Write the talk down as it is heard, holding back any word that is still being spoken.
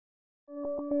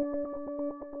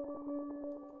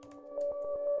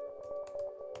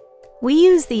We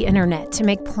use the internet to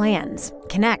make plans,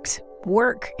 connect,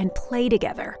 work, and play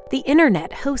together. The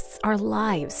internet hosts our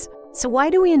lives. So why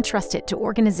do we entrust it to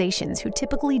organizations who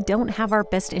typically don't have our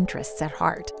best interests at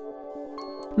heart?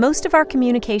 Most of our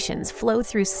communications flow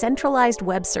through centralized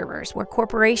web servers where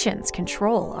corporations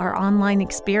control our online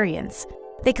experience.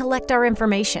 They collect our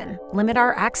information, limit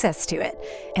our access to it,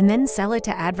 and then sell it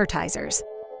to advertisers.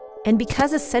 And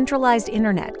because a centralized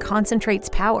internet concentrates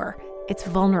power, it's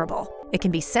vulnerable. It can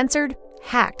be censored,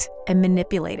 hacked, and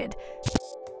manipulated.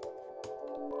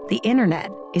 The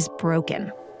internet is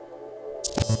broken.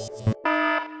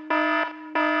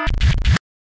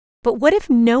 But what if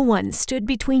no one stood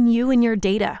between you and your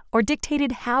data or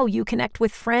dictated how you connect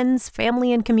with friends,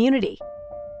 family, and community?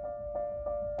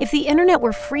 If the internet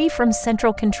were free from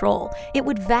central control, it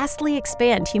would vastly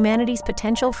expand humanity's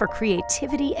potential for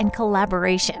creativity and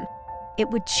collaboration. It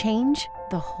would change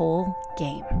the whole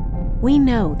game. We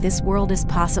know this world is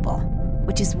possible,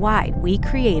 which is why we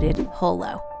created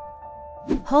Holo.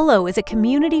 Holo is a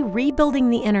community rebuilding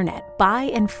the internet by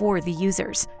and for the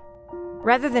users.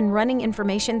 Rather than running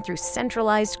information through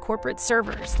centralized corporate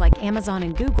servers like Amazon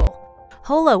and Google,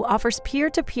 Holo offers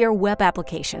peer-to-peer web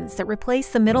applications that replace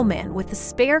the middleman with the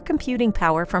spare computing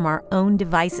power from our own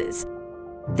devices.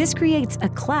 This creates a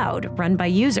cloud run by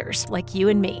users like you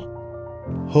and me.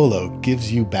 Holo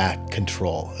gives you back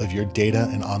control of your data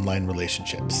and online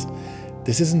relationships.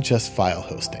 This isn't just file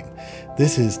hosting.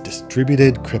 This is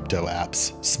distributed crypto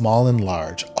apps, small and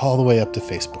large, all the way up to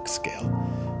Facebook scale.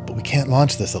 But we can't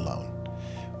launch this alone.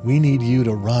 We need you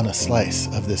to run a slice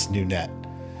of this new net.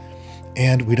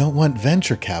 And we don't want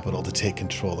venture capital to take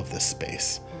control of this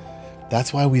space.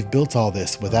 That's why we've built all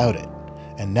this without it.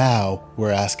 And now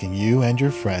we're asking you and your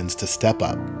friends to step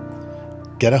up,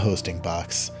 get a hosting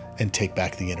box, and take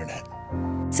back the internet.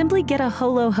 Simply get a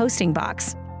Holo hosting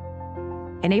box.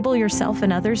 Enable yourself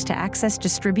and others to access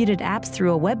distributed apps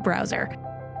through a web browser,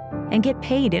 and get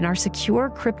paid in our secure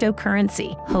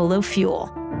cryptocurrency, Holo Fuel.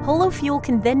 Holo Fuel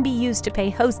can then be used to pay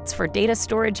hosts for data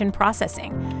storage and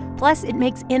processing. Plus, it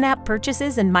makes in-app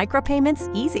purchases and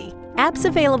micropayments easy. Apps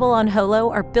available on Holo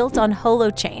are built on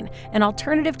Holochain, an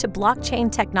alternative to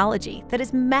blockchain technology that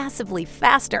is massively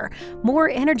faster, more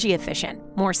energy efficient,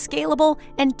 more scalable,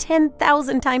 and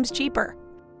 10,000 times cheaper.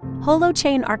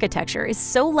 Holochain architecture is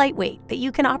so lightweight that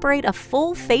you can operate a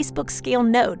full Facebook-scale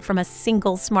node from a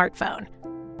single smartphone.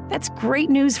 That's great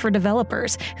news for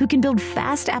developers who can build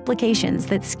fast applications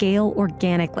that scale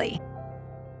organically.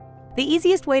 The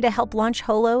easiest way to help launch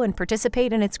Holo and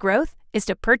participate in its growth is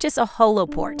to purchase a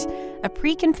Holoport, a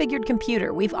pre-configured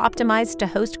computer we've optimized to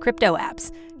host crypto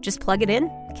apps. Just plug it in,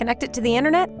 connect it to the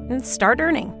internet, and start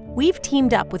earning. We've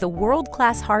teamed up with a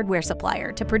world-class hardware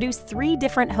supplier to produce 3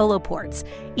 different Holoports,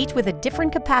 each with a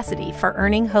different capacity for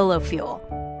earning Holo Fuel.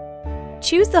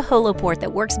 Choose the Holoport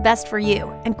that works best for you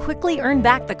and quickly earn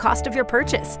back the cost of your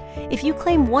purchase. If you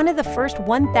claim one of the first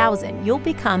 1,000, you'll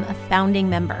become a founding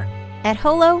member. At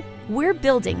Holo, we're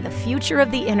building the future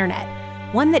of the internet,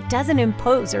 one that doesn't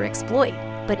impose or exploit,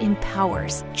 but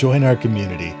empowers. Join our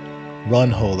community,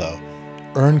 run Holo,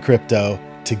 earn crypto.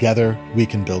 Together, we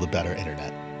can build a better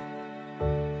internet.